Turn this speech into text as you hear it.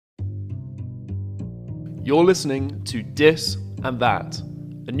You're listening to Dis and That,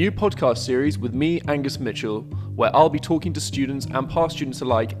 a new podcast series with me, Angus Mitchell, where I'll be talking to students and past students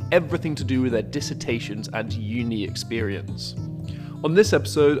alike everything to do with their dissertations and uni experience. On this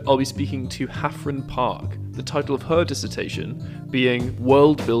episode, I'll be speaking to Hafren Park, the title of her dissertation being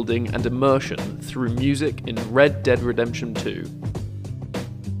World Building and Immersion Through Music in Red Dead Redemption 2.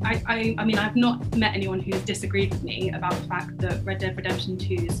 I mean, I've not met anyone who's disagreed with me about the fact that Red Dead Redemption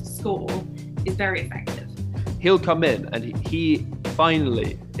 2's score is very effective. He'll come in and he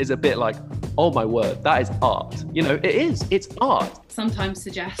finally is a bit like, oh my word, that is art. You know, it's art. Sometimes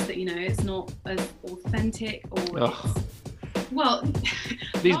suggests that, it's not as authentic or well...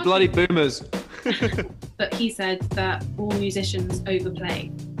 These bloody boomers. But he said that all musicians overplay,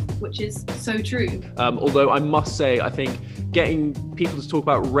 which is so true. Although I must say, I think getting people to talk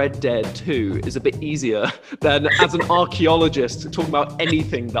about Red Dead 2 is a bit easier than as an archaeologist talking about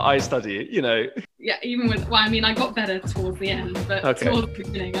anything that I study, Yeah, even with, I got better towards the end, but towards the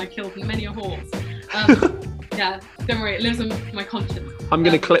beginning I killed many a horse. Yeah, don't worry, it lives on my conscience. I'm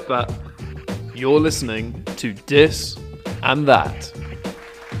going to clip that. You're listening to Dis and That.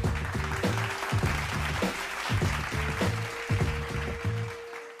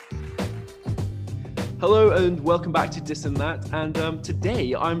 Hello and welcome back to Dis and That, and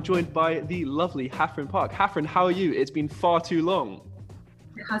today I'm joined by the lovely Hafren Park. Hafren, how are you? It's been far too long.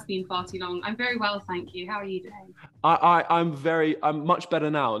 It has been far too long. I'm very well, thank you. How are you doing? I'm much better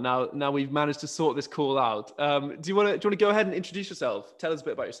now. Now we've managed to sort this call out. Do you want to go ahead and introduce yourself? Tell us a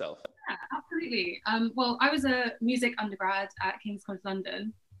bit about yourself. Yeah, absolutely. Well, I was a music undergrad at King's College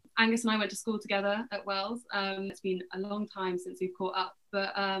London. Angus and I went to school together at Wells. It's been a long time since we've caught up,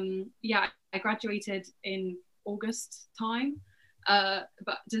 but yeah, I graduated in August time.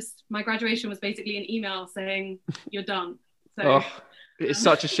 But just my graduation was basically an email saying you're done. So. It's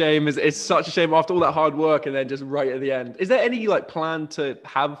such a shame. It's such a shame after all that hard work and then just right at the end. Is there any plan to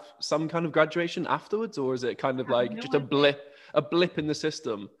have some kind of graduation afterwards, or is it kind of just a blip in the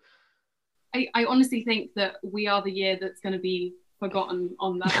system? I honestly think that we are the year that's going to be forgotten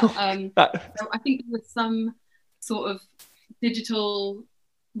on that. So I think there was some sort of digital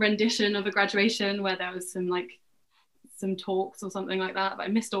rendition of a graduation where there was some talks or something like that, but I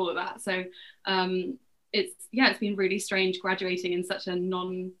missed all of that. So it's been really strange graduating in such a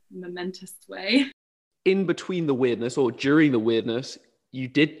non-momentous way. In between the weirdness, or during the weirdness, you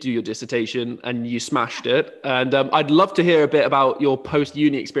did do your dissertation and you smashed it. And I'd love to hear a bit about your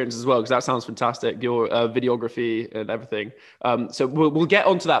post-uni experience as well, because that sounds fantastic, your videography and everything. So we'll get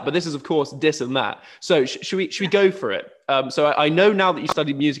onto that, but this is, of course, Dis and That. So should we go for it? So I know now that you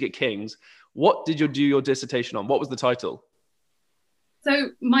studied music at King's. What did you do your dissertation on? What was the title?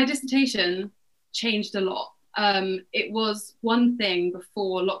 So my dissertation changed a lot. It was one thing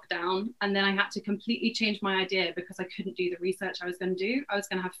before lockdown, and then I had to completely change my idea because I couldn't do the research I was going to do. I was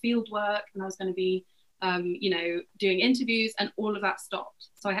going to have field work and I was going to be, doing interviews, and all of that stopped.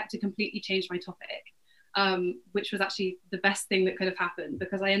 So I had to completely change my topic, which was actually the best thing that could have happened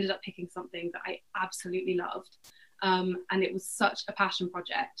because I ended up picking something that I absolutely loved. And it was such a passion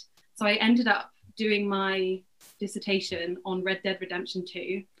project. So I ended up doing my dissertation on Red Dead Redemption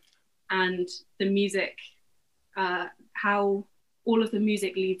 2 and the music, how all of the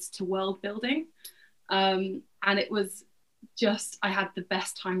music leads to world building. And it was just, I had the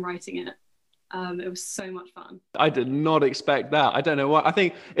best time writing it. It was so much fun. I did not expect that. I don't know why. I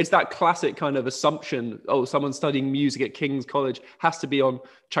think it's that classic kind of assumption, someone studying music at King's College has to be on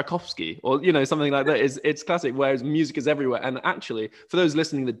Tchaikovsky or, something like that. It's classic, whereas music is everywhere. And actually, for those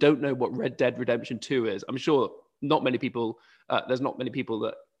listening that don't know what Red Dead Redemption 2 is, I'm sure there's not many people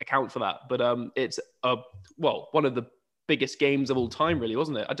that account for that, but it's one of the biggest games of all time, really,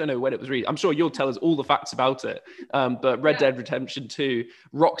 wasn't it? I don't know when it was released. I'm sure you'll tell us all the facts about it. But Red Dead Redemption 2,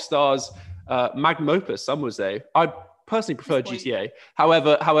 Rockstar's magnum opus, some would say. I personally prefer GTA.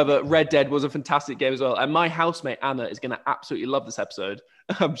 However, Red Dead was a fantastic game as well. And my housemate Anna is going to absolutely love this episode.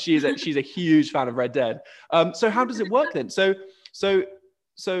 She's a huge fan of Red Dead. So how does it work then? So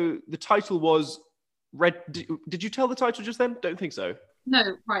the title was Did you tell the title just then? Don't think so.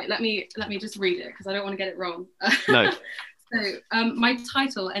 No, right. Let me just read it because I don't want to get it wrong. No. So my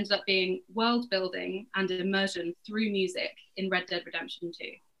title ended up being World Building and Immersion Through Music in Red Dead Redemption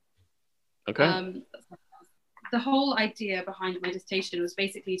 2. Okay. The whole idea behind my dissertation was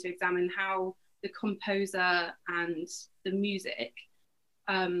basically to examine how the composer and the music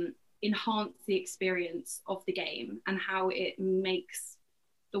enhance the experience of the game and how it makes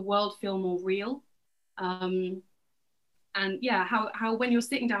the world feel more real. And yeah, how when you're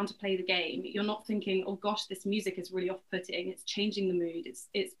sitting down to play the game, you're not thinking, oh gosh, this music is really off-putting, it's changing the mood,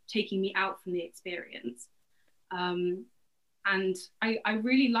 it's taking me out from the experience. And I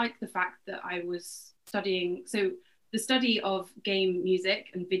really like the fact that I was studying, so the study of game music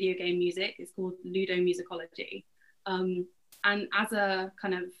and video game music is called ludomusicology. And as a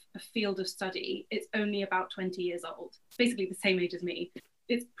kind of a field of study, it's only about 20 years old, basically the same age as me.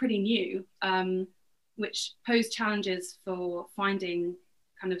 It's pretty new, which posed challenges for finding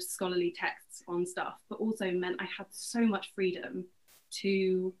kind of scholarly texts on stuff, but also meant I had so much freedom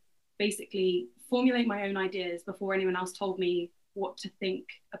to basically formulate my own ideas before anyone else told me what to think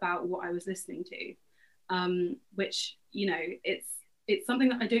about what I was listening to, which, you know, it's something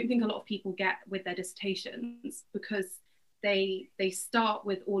that I don't think a lot of people get with their dissertations, because they start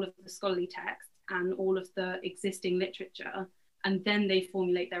with all of the scholarly text and all of the existing literature, and then they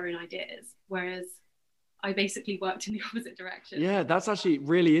formulate their own ideas. Whereas I basically worked in the opposite direction. Yeah, that's actually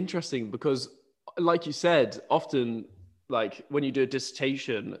really interesting, because like you said, often like when you do a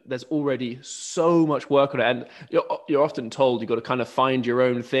dissertation, there's already so much work on it, and you're often told you've got to kind of find your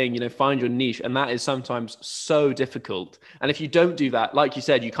own thing, you know, find your niche, and that is sometimes so difficult. And if you don't do that, like you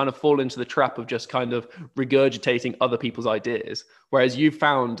said, you kind of fall into the trap of just kind of regurgitating other people's ideas, whereas you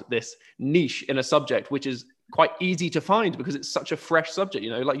found this niche in a subject which is quite easy to find because it's such a fresh subject,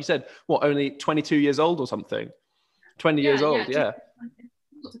 you know, like you said, what, only 22 years old or something, 20 years old. Yeah,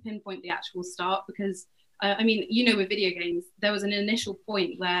 difficult to pinpoint the actual start, because I mean, you know, with video games, there was an initial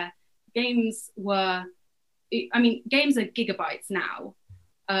point where games were, I mean, games are gigabytes now.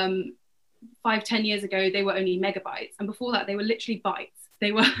 5-10 years ago, they were only megabytes. And before that, they were literally bytes.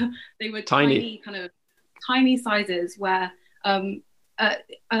 They were tiny kind of tiny sizes where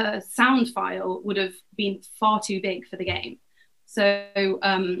a sound file would have been far too big for the game. So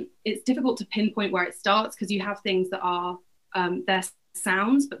it's difficult to pinpoint where it starts, because you have things that are, they're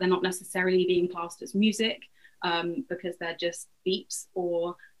sounds, but they're not necessarily being classed as music, because they're just beeps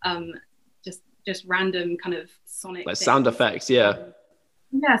or just random kind of sonic like sound effects. Yeah,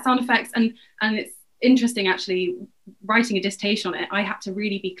 sound effects. And it's interesting, actually, writing a dissertation on it, I had to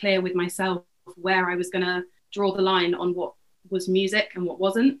really be clear with myself where I was going to draw the line on what was music and what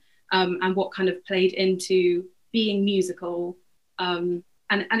wasn't, and what kind of played into being musical. And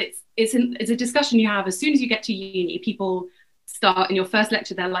it's a discussion you have as soon as you get to uni. People start in your first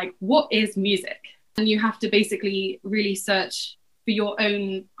lecture, they're like, what is music? And you have to basically really search for your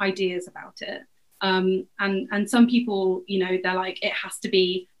own ideas about it. And some people, you know, they're like, it has to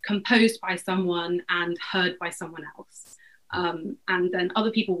be composed by someone and heard by someone else. And then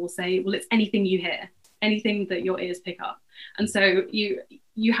other people will say, well, it's anything you hear, anything that your ears pick up. And so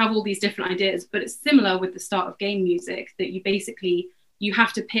you have all these different ideas, but it's similar with the start of game music, that you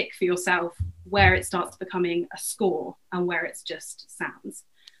have to pick for yourself where it starts becoming a score and where it's just sounds.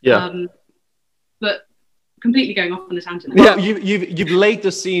 Yeah. But completely going off on a tangent. Yeah, you've laid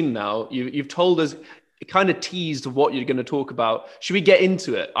the scene now. You've told us, kind of teased what you're going to talk about. Should we get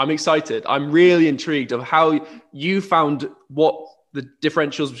into it? I'm excited. I'm really intrigued of how you found what the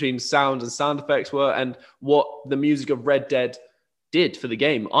differentials between sound and sound effects were, and what the music of Red Dead did for the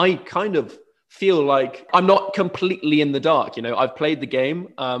game. I kind of feel like I'm not completely in the dark. You know, I've played the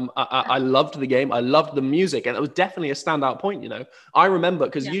game. I loved the game. I loved the music, and it was definitely a standout point. You know, I remember,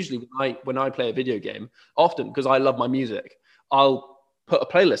 because usually when I play a video game, often because I love my music, I'll put a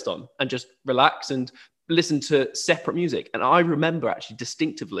playlist on and just relax and listen to separate music. And I remember actually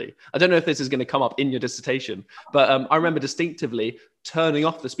distinctively, I don't know if this is going to come up in your dissertation, but I remember distinctively turning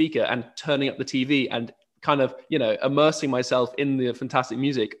off the speaker and turning up the TV and kind of, you know, immersing myself in the fantastic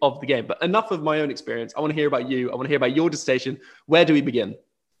music of the game. But enough of my own experience. I want to hear about you. I want to hear about your dissertation. Where do we begin?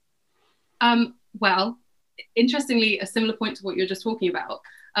 Well, interestingly, a similar point to what you're just talking about.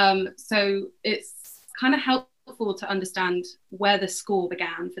 So it's kind of helpful to understand where the score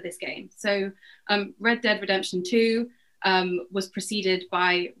began for this game. So Red Dead Redemption 2 was preceded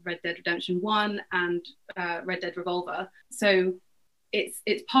by Red Dead Redemption 1 and Red Dead Revolver. So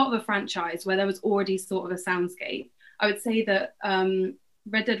it's part of a franchise where there was already sort of a soundscape. I would say that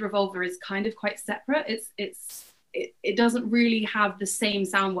Red Dead Revolver is kind of quite separate. It doesn't really have the same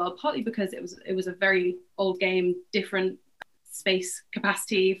sound world, partly because it was a very old game, different space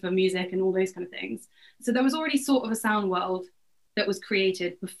capacity for music and all those kind of things. So there was already sort of a sound world that was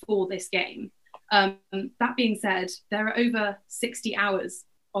created before this game. That being said, there are over 60 hours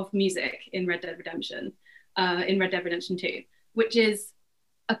of music in Red Dead Redemption 2, which is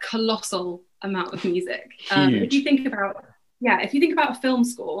a colossal amount of music. If you think about a film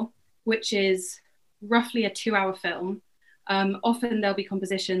score, which is roughly a 2-hour film, often there'll be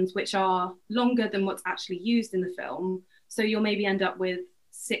compositions which are longer than what's actually used in the film. So you'll maybe end up with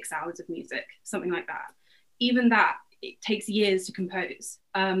 6 hours of music, something like that. Even that, it takes years to compose.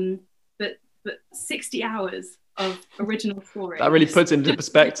 But 60 hours of original scoring. That really puts it into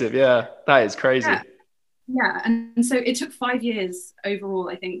perspective. Yeah, that is crazy. Yeah. And so it took 5 years overall,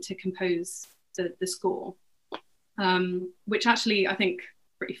 I think, to compose the score, which actually I think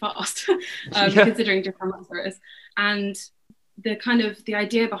pretty fast, considering just how much there is. And the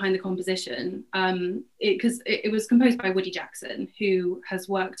idea behind the composition, because it was composed by Woody Jackson, who has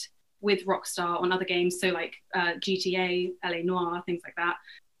worked with Rockstar on other games, so like GTA, LA Noire, things like that,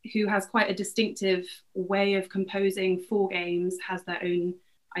 who has quite a distinctive way of composing for games, has their own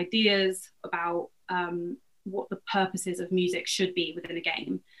ideas about what the purposes of music should be within a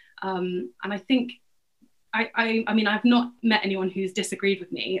game. And I think, I mean, I've not met anyone who's disagreed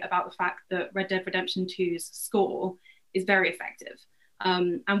with me about the fact that Red Dead Redemption 2's score is very effective.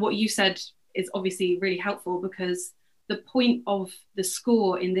 And what you said is obviously really helpful, because the point of the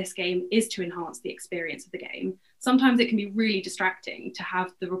score in this game is to enhance the experience of the game. Sometimes it can be really distracting to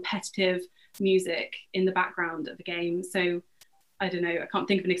have the repetitive music in the background of the game. So I don't know, I can't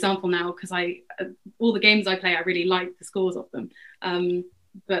think of an example now, because all the games I play, I really like the scores of them.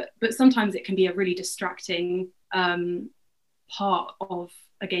 But sometimes it can be a really distracting part of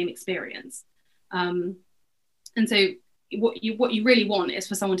a game experience. And so what you really want is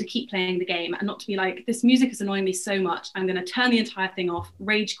for someone to keep playing the game and not to be like, this music is annoying me so much, I'm going to turn the entire thing off,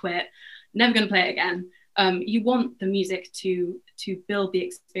 rage quit, never going to play it again. You want the music to build the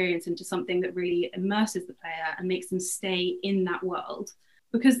experience into something that really immerses the player and makes them stay in that world.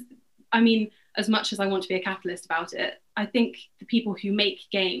 Because, I mean, as much as I want to be a capitalist about it, I think the people who make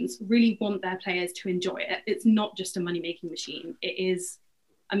games really want their players to enjoy it. It's not just a money-making machine. It is,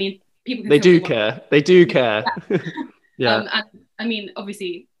 I mean, people can They do care. They do care. Yeah. And I mean,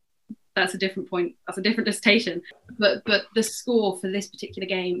 obviously, that's a different point. That's a different dissertation. But the score for this particular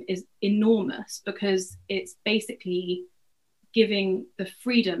game is enormous, because it's basically giving the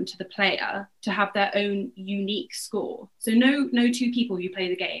freedom to the player to have their own unique score. So no two people who play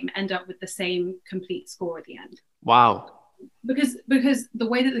the game end up with the same complete score at the end. Wow. Because the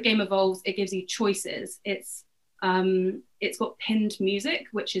way that the game evolves, it gives you choices. It's got pinned music,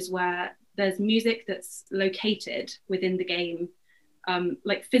 which is where there's music that's located within the game,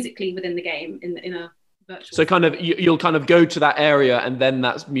 like physically within the game in a virtual. So kind of you'll kind of go to that area and then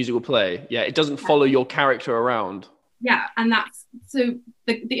that music will play. Yeah, it doesn't follow your character around. Yeah, and that's so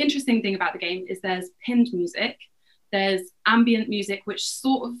the interesting thing about the game is there's pinned music, there's ambient music which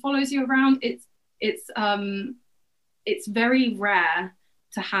sort of follows you around. It's very rare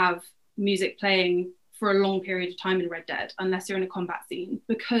to have music playing for a long period of time in Red Dead, unless you're in a combat scene,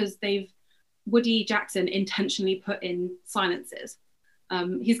 because Woody Jackson intentionally put in silences.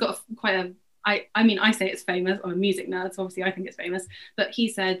 He's got I mean, I say it's famous. I'm a music nerd, so obviously I think it's famous, but he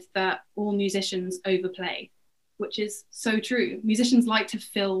said that all musicians overplay, which is so true. Musicians like to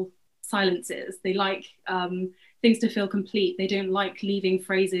fill silences. They like things to feel complete. They don't like leaving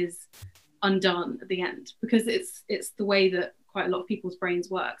phrases undone at the end, because it's the way that quite a lot of people's brains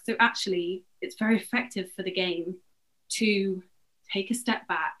work. So actually, it's very effective for the game to take a step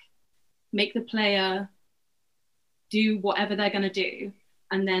back, make the player do whatever they're going to do,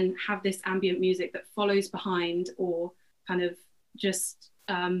 and then have this ambient music that follows behind, or kind of just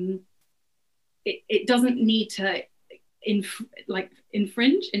it doesn't need to impinge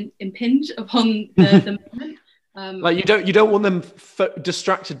upon the moment. Like you don't want them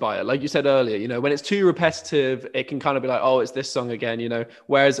distracted by it, like you said earlier. You know, when it's too repetitive, it can kind of be like, oh, it's this song again. You know,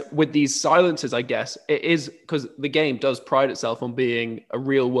 whereas with these silences, I guess it is because the game does pride itself on being a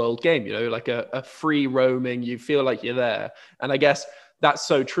real world game. You know, like a free roaming. You feel like you're there, and I guess that's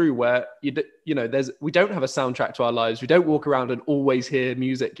so true. Where we don't have a soundtrack to our lives. We don't walk around and always hear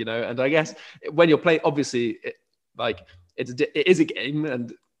music. You know, and I guess when you're playing, obviously, it is a game,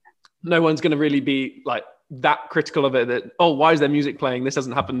 and no one's going to really be like that critical of it, that, oh, why is there music playing? This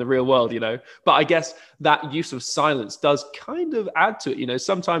doesn't happen in the real world, you know? But I guess that use of silence does kind of add to it. You know,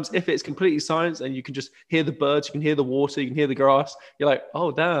 sometimes if it's completely silent and you can just hear the birds, you can hear the water, you can hear the grass, you're like,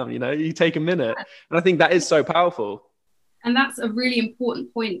 oh, damn, you know, you take a minute. And I think that is so powerful. And that's a really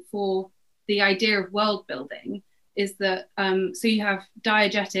important point for the idea of world building, is that, so you have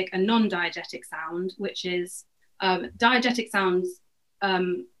diegetic and non-diegetic sound, which is diegetic sounds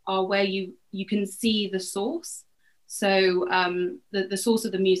are where you can see the source. So the source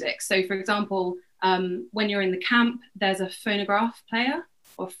of the music. So for example, when you're in the camp, there's a phonograph player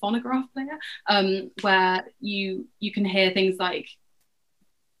or phonograph player, where you can hear things like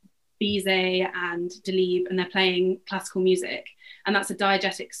Bizet and Delibes, and they're playing classical music, and that's a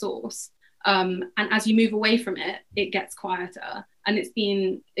diegetic source. And as you move away from it, it gets quieter, and it's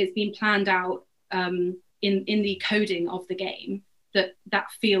been planned out in the coding of the game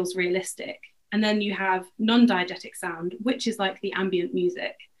that feels realistic. And then you have non-diegetic sound, which is like the ambient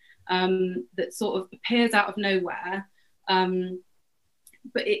music that sort of appears out of nowhere,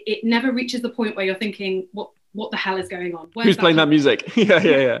 but it never reaches the point where you're thinking, what the hell is going on? Who's playing that music?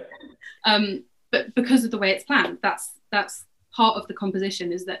 yeah. But because of the way it's planned, that's part of the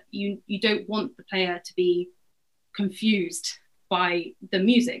composition, is that you don't want the player to be confused by the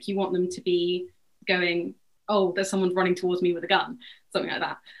music. You want them to be going, oh, there's someone running towards me with a gun, something like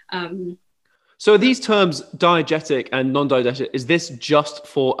that. So are these terms diegetic and non-diegetic, is this just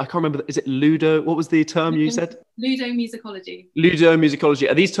for, I can't remember, is it ludo? What was the term you said? Ludomusicology. Ludomusicology.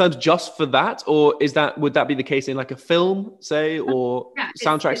 Are these terms just for that? Or would that be the case in like a film, say, or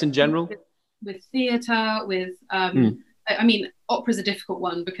soundtracks in general? With theatre, with, I mean, opera's a difficult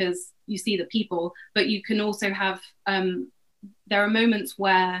one because you see the people, but you can also have, there are moments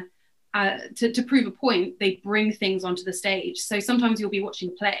where, to prove a point, they bring things onto the stage. So sometimes you'll be watching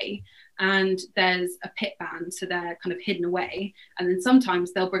a play and there's a pit band, so they're kind of hidden away. And then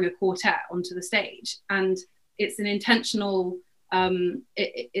sometimes they'll bring a quartet onto the stage. And it's an intentional,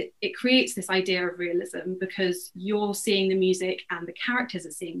 it creates this idea of realism because you're seeing the music and the characters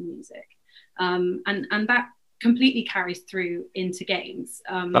are seeing the music. And that completely carries through into games.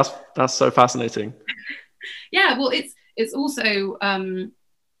 That's so fascinating. Yeah, well, it's also,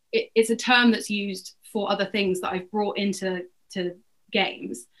 it's a term that's used for other things that I've brought into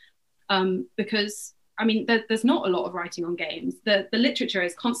games. Because I mean, there's not a lot of writing on games. The literature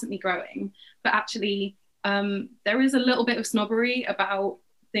is constantly growing, but actually there is a little bit of snobbery about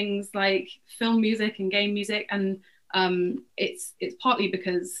things like film music and game music, and it's partly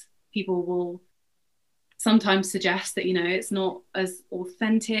because people will sometimes suggest that, you know, it's not as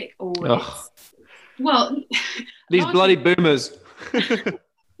authentic, or these bloody boomers.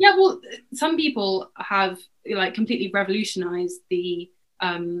 Yeah, well, some people have like completely revolutionized the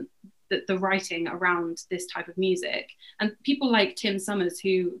writing around this type of music. And people like Tim Summers,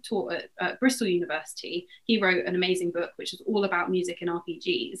 who taught at Bristol University, he wrote an amazing book which is all about music and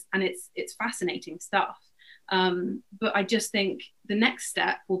RPGs, and it's fascinating stuff. But I just think the next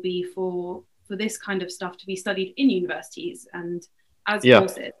step will be for this kind of stuff to be studied in universities and as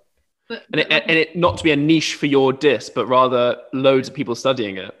courses. But it not to be a niche for your disc, but rather loads of people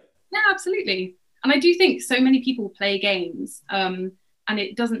studying it. Yeah, absolutely. And I do think so many people play games, and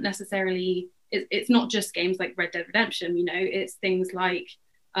it doesn't necessarily, it's not just games like Red Dead Redemption, you know, it's things like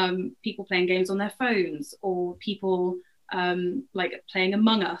people playing games on their phones, or people like playing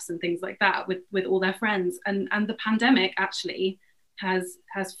Among Us and things like that with all their friends. And the pandemic actually has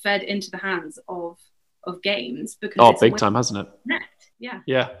fed into the hands of games, because big time, hasn't it? Yeah.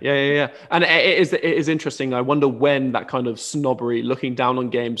 And it is interesting. I wonder when that kind of snobbery, looking down on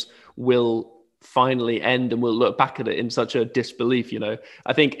games, will finally end, and we'll look back at it in such a disbelief. You know,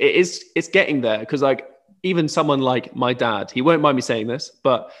 I think it's getting there, because like even someone like my dad, he won't mind me saying this,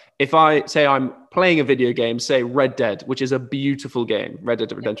 but if I say I'm playing a video game, say Red Dead, which is a beautiful game, Red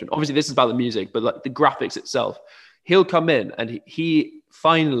Dead Redemption, obviously this is about the music, but like the graphics itself, he'll come in and he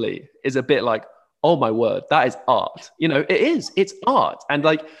finally is a bit like, oh my word, that is art. You know, it's art. And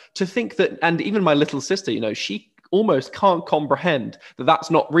like, to think that, and even my little sister, you know, she almost can't comprehend that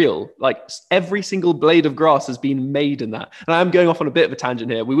that's not real. Like every single blade of grass has been made in that. And I'm going off on a bit of a tangent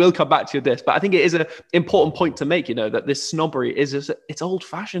here. We will come back to this, but I think it is an important point to make, you know, that this snobbery it's old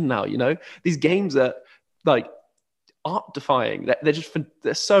fashioned now, you know, these games are like art defying.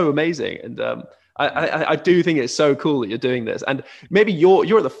 They're so amazing. And I do think it's so cool that you're doing this, and maybe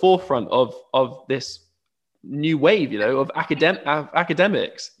you're at the forefront of this new wave, you know, of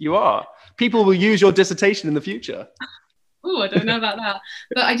academics. You are. People will use your dissertation in the future. Oh, I don't know about that,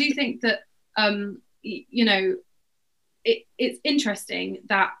 but I do think that you know, it's interesting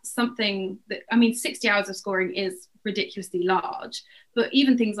that something that, I mean, 60 hours of scoring is ridiculously large, but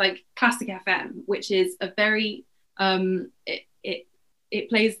even things like Classic FM, which is a very it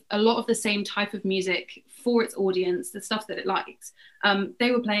plays a lot of the same type of music for its audience, the stuff that it likes.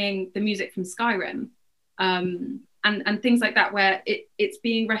 They were playing the music from Skyrim, and things like that, where it's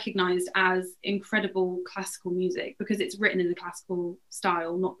being recognized as incredible classical music because it's written in the classical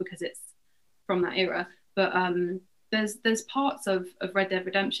style, not because it's from that era. But there's parts of Red Dead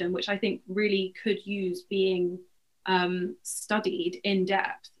Redemption which I think really could use being studied in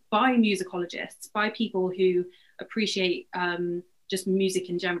depth by musicologists, by people who appreciate just music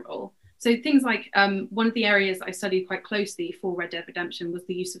in general. So things like one of the areas I studied quite closely for Red Dead Redemption was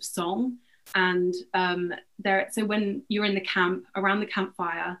the use of song. And so when you're in the camp, around the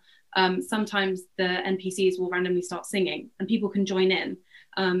campfire, sometimes the NPCs will randomly start singing and people can join in.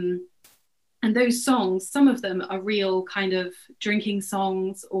 And those songs, some of them are real kind of drinking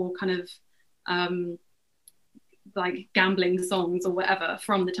songs or kind of like gambling songs or whatever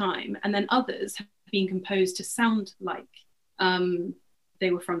from the time. And then others have been composed to sound like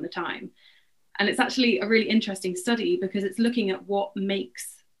they were from the time. And it's actually a really interesting study because it's looking at what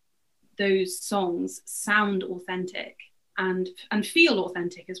makes those songs sound authentic and feel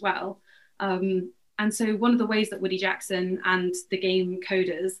authentic as well. And so one of the ways that Woody Jackson and the game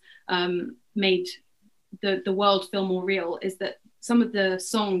coders made the world feel more real is that some of the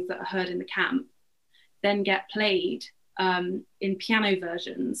songs that are heard in the camp then get played in piano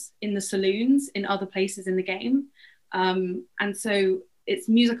versions in the saloons in other places in the game. And so it's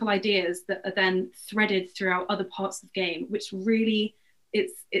musical ideas that are then threaded throughout other parts of the game, which really,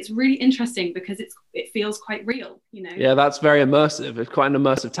 it's really interesting because it feels quite real, you know? Yeah, that's very immersive. It's quite an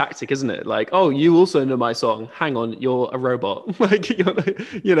immersive tactic, isn't it? Like, oh, you also know my song. Hang on, you're a robot. Like,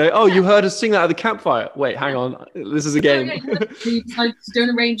 you know, oh, you heard us sing that at the campfire. Wait, hang on, this is a game. You decided to do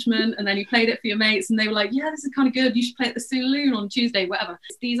an arrangement and then you played it for your mates and they were like, yeah, this is kind of good. You should play at the saloon on Tuesday, whatever.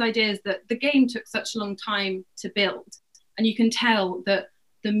 It's these ideas that the game took such a long time to build. And you can tell that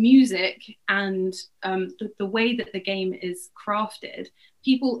the music and the way that the game is crafted,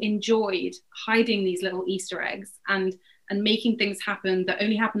 people enjoyed hiding these little Easter eggs and making things happen that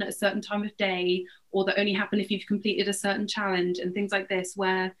only happen at a certain time of day, or that only happen if you've completed a certain challenge and things like this,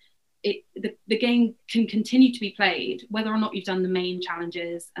 where the game can continue to be played, whether or not you've done the main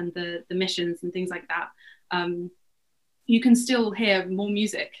challenges and the missions and things like that. You can still hear more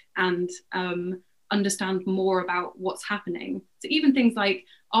music and understand more about what's happening. So even things like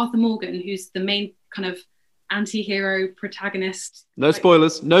Arthur Morgan, who's the main kind of anti-hero protagonist. No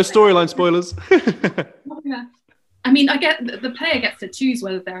spoilers, no storyline spoilers. Yeah. I mean, I get the player gets to choose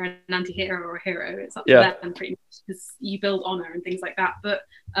whether they're an anti-hero or a hero. It's up to them pretty much because you build honor and things like that. But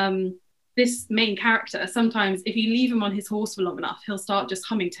this main character, sometimes if you leave him on his horse for long enough, he'll start just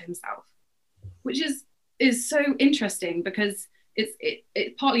humming to himself, which is so interesting because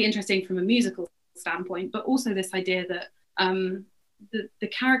it's partly interesting from a musical standpoint, but also this idea that the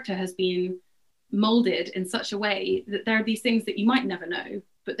character has been molded in such a way that there are these things that you might never know,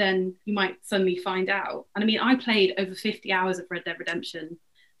 but then you might suddenly find out. And I mean, I played over 50 hours of Red Dead Redemption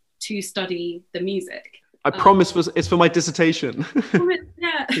to study the music. I promise it's for my dissertation.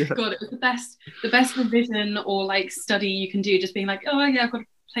 Yeah. God, it was the best revision or like study you can do, just being like, oh yeah, I've got to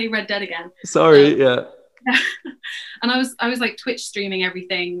play Red Dead again. Sorry, yeah. And I was like Twitch streaming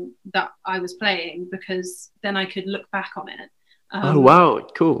everything that I was playing because then I could look back on it. Oh wow,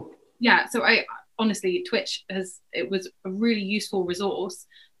 cool. Yeah, so I honestly, Twitch it was a really useful resource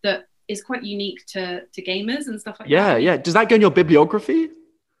that is quite unique to gamers and stuff like that. Yeah. Does that go in your bibliography?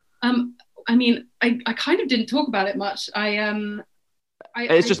 I mean, I kind of didn't talk about it much.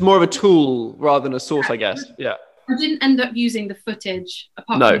 It's just more of a tool rather than a source, I guess. Yeah. I didn't end up using the footage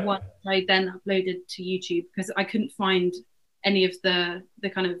apart from one I then uploaded to YouTube because I couldn't find any of the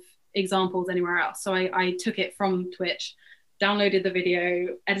kind of examples anywhere else. So I took it from Twitch, downloaded the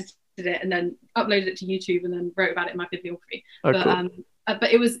video, edited it, and then uploaded it to YouTube and then wrote about it in my bibliography. Cool.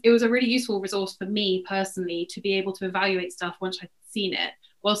 But it was a really useful resource for me personally to be able to evaluate stuff once I'd seen it,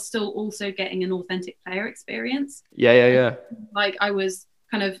 while still also getting an authentic player experience. Yeah. Like I was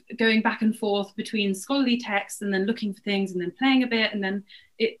kind of going back and forth between scholarly texts and then looking for things and then playing a bit. And then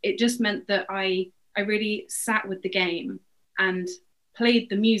it just meant that I really sat with the game and played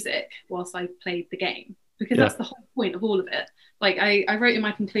the music whilst I played the game, because that's the whole point of all of it. Like I wrote in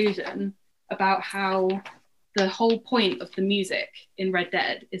my conclusion about how the whole point of the music in Red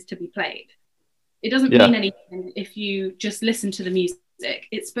Dead is to be played. It doesn't mean anything if you just listen to the music.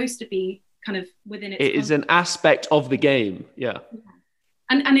 It's supposed to be kind of within its... It is an aspect of the game, yeah.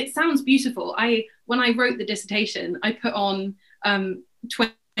 And it sounds beautiful. When I wrote the dissertation, I put on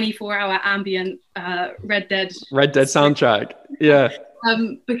 24-hour ambient Red Dead soundtrack. Yeah.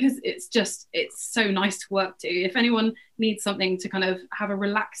 Because it's so nice to work to. If anyone needs something to kind of have a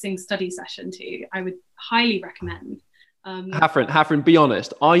relaxing study session to, I would highly recommend. Hafren, be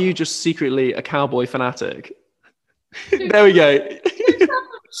honest. Are you just secretly a cowboy fanatic? There we go.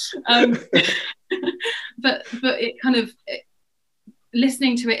 But it kind of...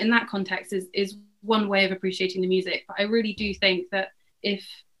 listening to it in that context is one way of appreciating the music. But I really do think that if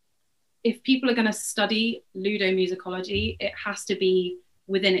people are going to study ludomusicology, it has to be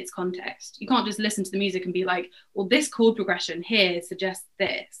within its context. You can't just listen to the music and be like, well, this chord progression here suggests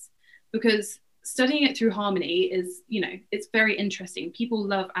this, because studying it through harmony is, it's very interesting. People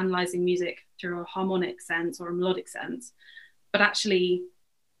love analyzing music through a harmonic sense or a melodic sense, but actually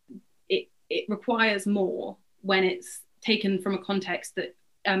it requires more when it's taken from a context that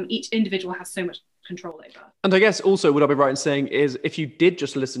each individual has so much control over. And I guess also what I'd be right in saying is if you did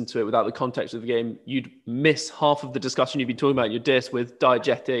just listen to it without the context of the game, you'd miss half of the discussion you've been talking about in your disc with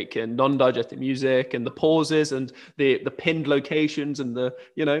diegetic and non-diegetic music and the pauses and the pinned locations and the,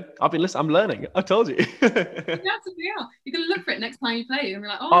 you know, I've been listening, I'm learning. I told you. You absolutely are. You're going to look for it next time you play and be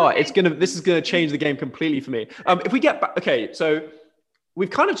like, this is going to change the game completely for me. If we get back, okay, so we've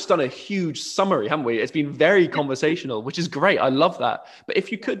kind of just done a huge summary, haven't we? It's been very conversational, which is great. I love that. But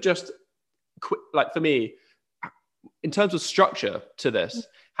if you could just, like for me, in terms of structure to this,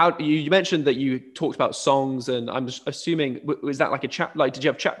 how you mentioned that you talked about songs, and I'm just assuming, was that like a chapter? Like, did you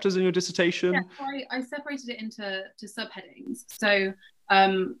have chapters in your dissertation? Yeah, so I separated it into subheadings. So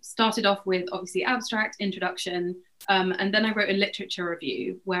started off with obviously abstract, introduction, and then I wrote a literature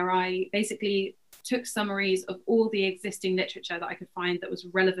review where I basically took summaries of all the existing literature that I could find that was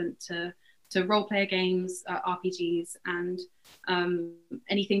relevant to role player games, RPGs, and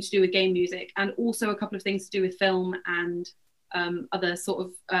anything to do with game music, and also a couple of things to do with film and other sort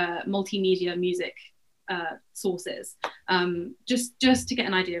of multimedia music sources, just to get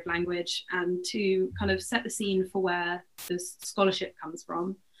an idea of language and to kind of set the scene for where the scholarship comes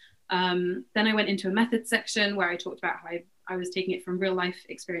from. Then I went into a method section where I talked about how I was taking it from real life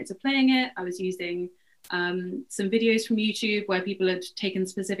experience of playing it. I was using some videos from YouTube where people had taken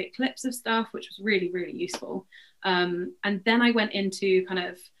specific clips of stuff, which was really, really useful. And then I went into kind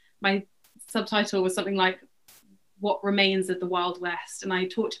of, my subtitle was something like What Remains of the Wild West. And I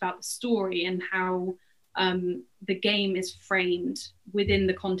talked about the story and how the game is framed within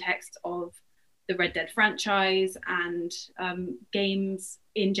the context of the Red Dead franchise and games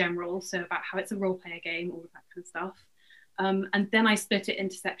in general. So about how it's a role player game, all of that kind of stuff. And then I split it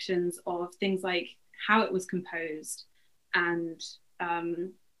into sections of things like how it was composed and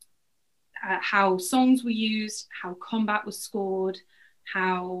how songs were used, how combat was scored,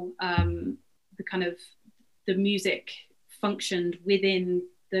 how the music functioned within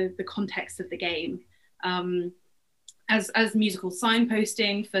the context of the game, as musical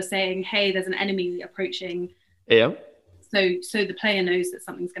signposting for saying, hey, there's an enemy approaching. Yeah. So the player knows that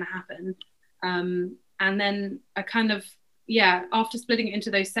something's going to happen. And then I kind of, after splitting it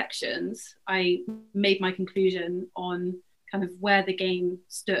into those sections, I made my conclusion on kind of where the game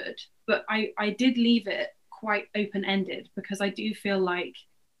stood. But I did leave it quite open-ended because I do feel like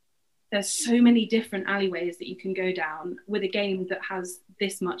there's so many different alleyways that you can go down with a game that has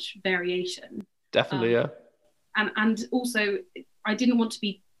this much variation. Definitely, yeah. And also, I didn't want to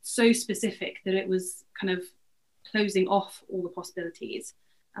be so specific that it was kind of closing off all the possibilities,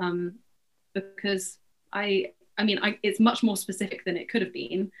 because it's much more specific than it could have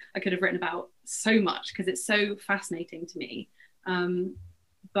been. I could have written about so much because it's so fascinating to me.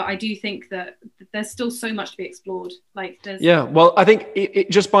 But I do think that there's still so much to be explored. Well, I think it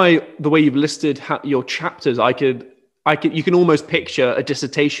just by the way you've listed your chapters, you can almost picture a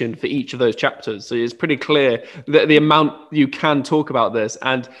dissertation for each of those chapters. So it's pretty clear that the amount you can talk about this.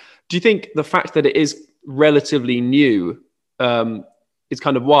 And do you think the fact that it is relatively new is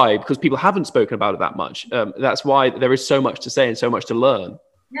kind of why? Because people haven't spoken about it that much. That's why there is so much to say and so much to learn.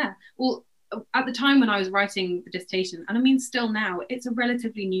 Yeah. Well, at the time when I was writing the dissertation, and I mean still now, it's a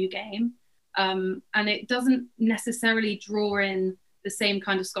relatively new game, and it doesn't necessarily draw in the same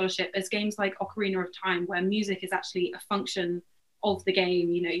kind of scholarship as games like Ocarina of Time, where music is actually a function of the game.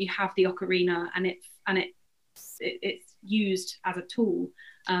 You know, you have the ocarina, and it's used as a tool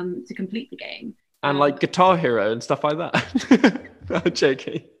to complete the game. And like Guitar Hero and stuff like that. I'm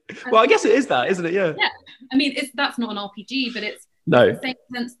joking. Well, I guess it is that, isn't it? Yeah. Yeah. I mean, that's not an RPG, but it's no. the same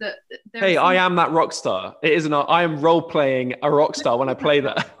sense that hey, I am that rock star. It isn't. I am role playing a rock star when I play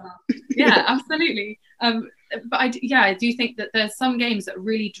that. Yeah, absolutely. But I do think that there's some games that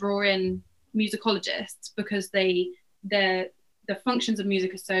really draw in musicologists because the functions of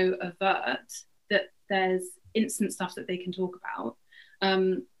music are so overt that there's instant stuff that they can talk about.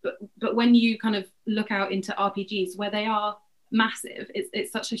 But when you kind of look out into RPGs where they are massive,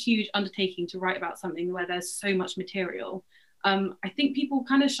 it's such a huge undertaking to write about something where there's so much material. I think people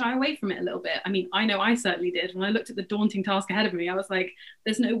kind of shy away from it a little bit. I mean, I know I certainly did. When I looked at the daunting task ahead of me, I was like,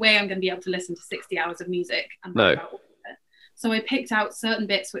 there's no way I'm going to be able to listen to 60 hours of music and write about all of it. So I picked out certain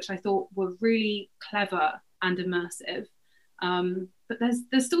bits which I thought were really clever and immersive. But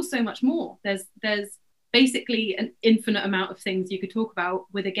there's still so much more. There's basically an infinite amount of things you could talk about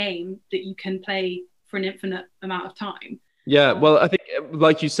with a game that you can play for an infinite amount of time. Yeah, well, I think,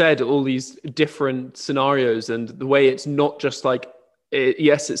 like you said, all these different scenarios and the way it's not just like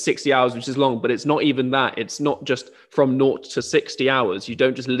yes, it's 60 hours, which is long, but it's not even that. It's not just from 0 to 60 hours. You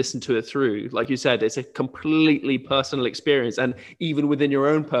don't just listen to it through. Like you said, it's a completely personal experience. And even within your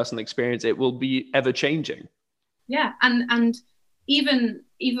own personal experience, it will be ever changing. Yeah. And even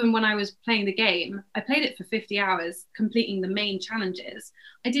when I was playing the game, I played it for 50 hours, completing the main challenges.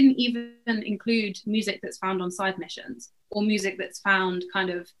 I didn't even include music that's found on side missions, or music that's found kind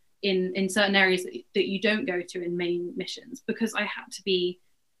of in certain areas that you don't go to in main missions, because I had to be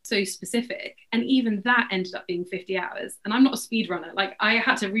so specific. And even that ended up being 50 hours. And I'm not a speedrunner. Like, I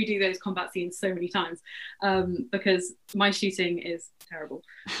had to redo those combat scenes so many times because my shooting is terrible.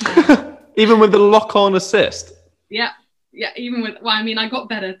 Even with the lock-on assist? Yeah. Yeah, even with, well, I mean, I got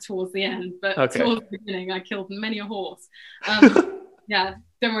better towards the end, but towards the beginning, I killed many a horse. Yeah,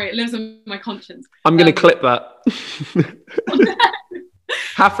 don't worry, it lives on my conscience. I'm going to clip that.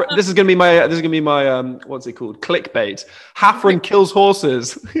 This is going to be my what's it called? Clickbait. Hafren kills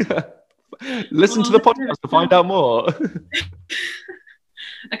horses. Listen to the podcast to find out more.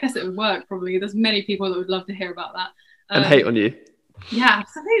 I guess it would work probably. There's many people that would love to hear about that. And hate on you. Yeah,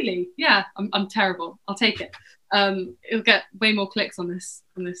 absolutely. Yeah, I'm terrible. I'll take it. It'll get way more clicks on this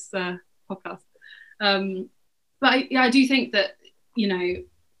podcast. But I do think that, you know,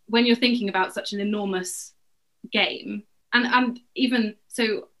 when you're thinking about such an enormous game, and even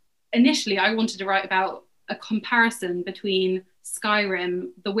so, initially I wanted to write about a comparison between Skyrim,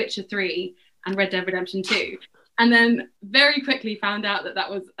 The Witcher 3, and Red Dead Redemption 2, and then very quickly found out that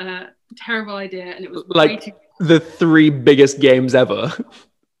was a terrible idea, and it was like the 3 biggest games ever.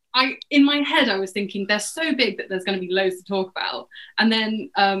 In my head, I was thinking they're so big that there's going to be loads to talk about. And then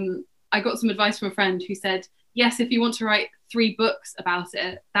I got some advice from a friend who said, yes, if you want to write 3 books about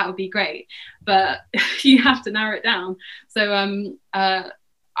it, that would be great, but you have to narrow it down. So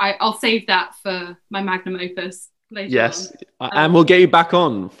I'll save that for my magnum opus later. Yes, and we'll get you back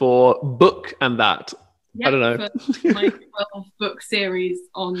on for book and that. Yeah, I don't know. For my 12-book series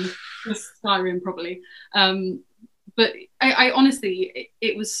on Skyrim, probably. But I honestly,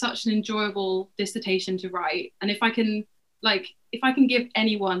 it was such an enjoyable dissertation to write. And if I can give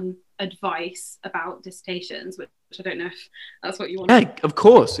anyone advice about dissertations, which I don't know if that's what you want. Yeah, of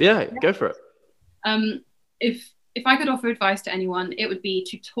course. Yeah, go for it. If I could offer advice to anyone, it would be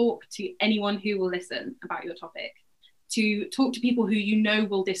to talk to anyone who will listen about your topic, to talk to people who you know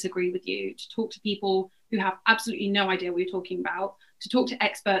will disagree with you, to talk to people who have absolutely no idea what you're talking about, to talk to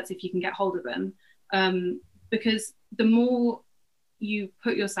experts if you can get hold of them. Because the more you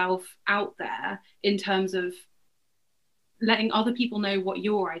put yourself out there in terms of letting other people know what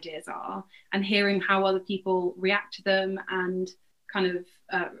your ideas are and hearing how other people react to them and kind of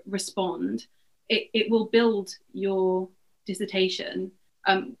respond, it will build your dissertation,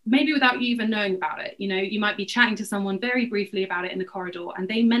 maybe without you even knowing about it. You know, you might be chatting to someone very briefly about it in the corridor and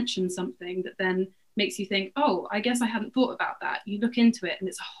they mention something that then makes you think, oh, I guess I hadn't thought about that. You look into it and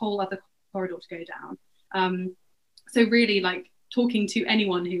it's a whole other corridor to go down. So really, like, talking to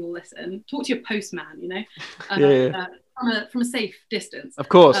anyone who will listen, talk to your postman, you know, from a safe distance. Of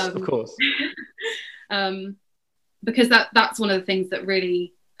course. Because that's one of the things that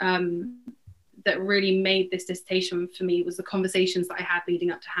really made this dissertation for me, was the conversations that I had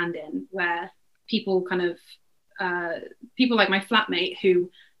leading up to hand in, where people like my flatmate,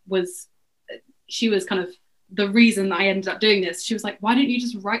 she was kind of the reason that I ended up doing this. She was like, why don't you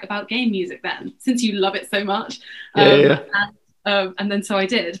just write about game music then, since you love it so much? And then so I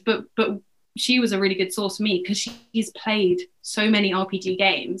did, but she was a really good source for me, because she's played so many RPG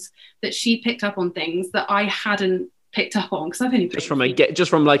games that she picked up on things that I hadn't picked up on, because I've only played just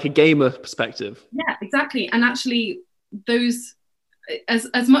from like a gamer perspective. Yeah, exactly. And actually, those,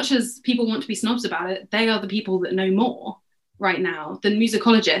 as much as people want to be snobs about it, they are the people that know more right now than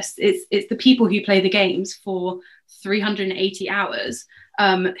musicologists. It's the people who play the games for 380 hours,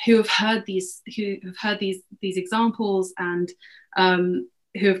 who have heard these examples, and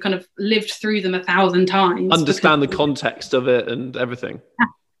who have kind of lived through them 1,000 times. Understand the context of it and everything.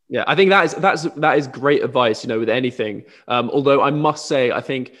 Yeah, I think that is great advice, you know, with anything. Although I must say, I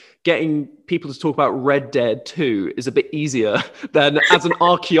think getting people to talk about Red Dead 2 is a bit easier than, as an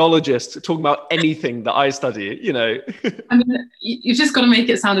archaeologist, talking about anything that I study, you know. I mean, you've just got to make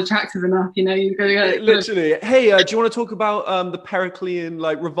it sound attractive enough, you know. Literally, hey, do you want to talk about the Periclean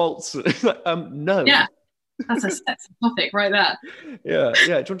revolts? No. Yeah. That's a sexy topic right there. Yeah. Do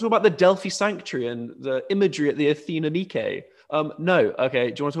you want to talk about the Delphi Sanctuary and the imagery at the Athena Nike? No.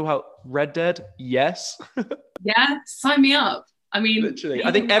 Okay. Do you want to talk about Red Dead? Yes. Yeah. Sign me up. I mean, literally,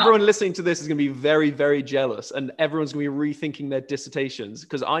 I think everyone listening to this is going to be very, very jealous, and everyone's going to be rethinking their dissertations,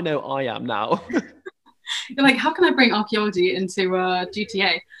 because I know I am now. You're like, how can I bring archaeology into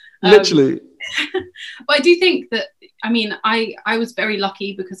GTA? Literally. But I do think that, I mean, I was very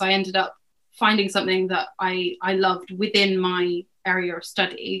lucky because I ended up finding something that I loved within my area of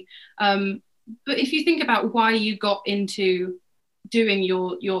study. But if you think about why you got into doing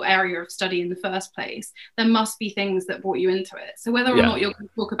your area of study in the first place, there must be things that brought you into it. So whether or not you're going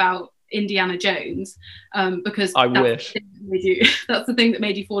to talk about Indiana Jones, because that's the thing that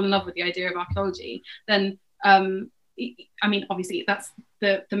made you fall in love with the idea of archaeology, then I mean, obviously that's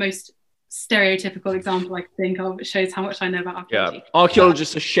the most stereotypical example I can think of. It shows how much I know about archaeology. Yeah,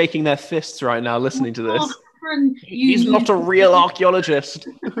 archaeologists are shaking their fists right now listening to this. He's not a real archaeologist.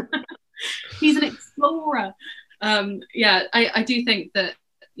 He's an explorer. I do think that,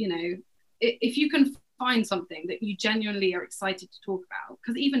 you know, if you can find something that you genuinely are excited to talk about,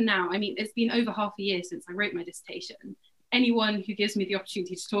 because even now, I mean, it's been over half a year since I wrote my dissertation. Anyone who gives me the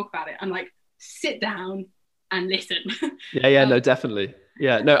opportunity to talk about it, I'm like, sit down and listen. No, definitely.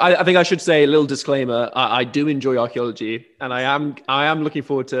 I think I should say a little disclaimer. I do enjoy archaeology, and I am looking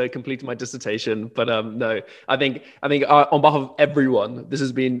forward to completing my dissertation. But no, I think on behalf of everyone, this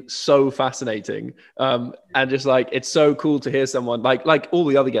has been so fascinating, and just like, it's so cool to hear someone like all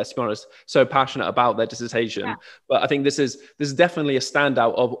the other guests, to be honest, so passionate about their dissertation. Yeah. But I think this is definitely a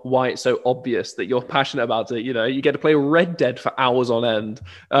standout of why it's so obvious that you're passionate about it. You know, you get to play Red Dead for hours on end.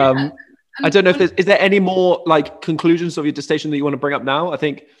 I don't know if is there any more like conclusions of your dissertation that you want to bring up now? I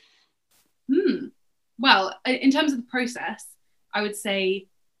think. Well, in terms of the process, I would say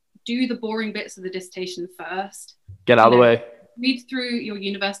do the boring bits of the dissertation first. Get out of the way. Read through your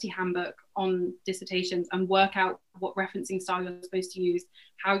university handbook on dissertations and work out what referencing style you're supposed to use,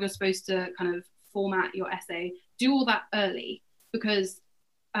 how you're supposed to kind of format your essay. Do all that early, because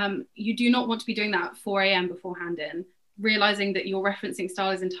you do not want to be doing that at 4 a.m. beforehand realizing that your referencing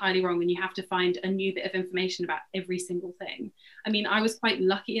style is entirely wrong and you have to find a new bit of information about every single thing. I mean, I was quite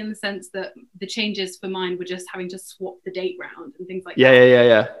lucky in the sense that the changes for mine were just having to swap the date round and things like that.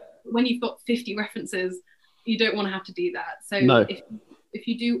 Yeah. When you've got 50 references, you don't want to have to do that. So no. if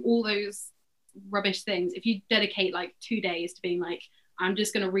you do all those rubbish things, if you dedicate like 2 days to being like, I'm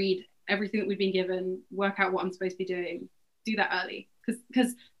just going to read everything that we've been given, work out what I'm supposed to be doing, do that early.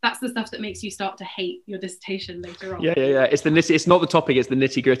 Because that's the stuff that makes you start to hate your dissertation later on. Yeah. It's not the topic, it's the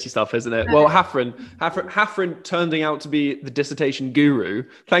nitty gritty stuff, isn't it? Well, Hafren turning out to be the dissertation guru.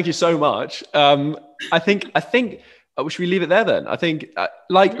 Thank you so much. I think should we leave it there then? I think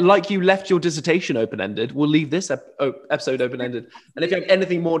like you left your dissertation open-ended, we'll leave this episode open-ended. And if you have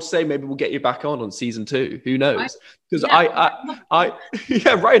anything more to say, maybe we'll get you back on season 2. Who knows? Because right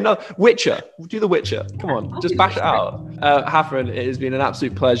now, Witcher. We'll do The Witcher. Come on, just bash it out. Hafren, it has been an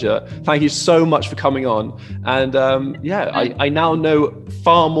absolute pleasure. Thank you so much for coming on. And I now know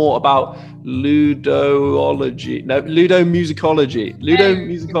far more about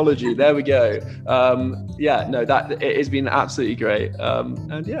ludomusicology. There we go. That it has been absolutely great.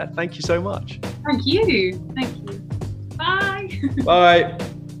 And thank you so much. Thank you. Bye. Bye.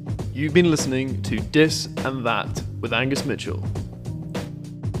 You've been listening to Dis and That with Angus Mitchell.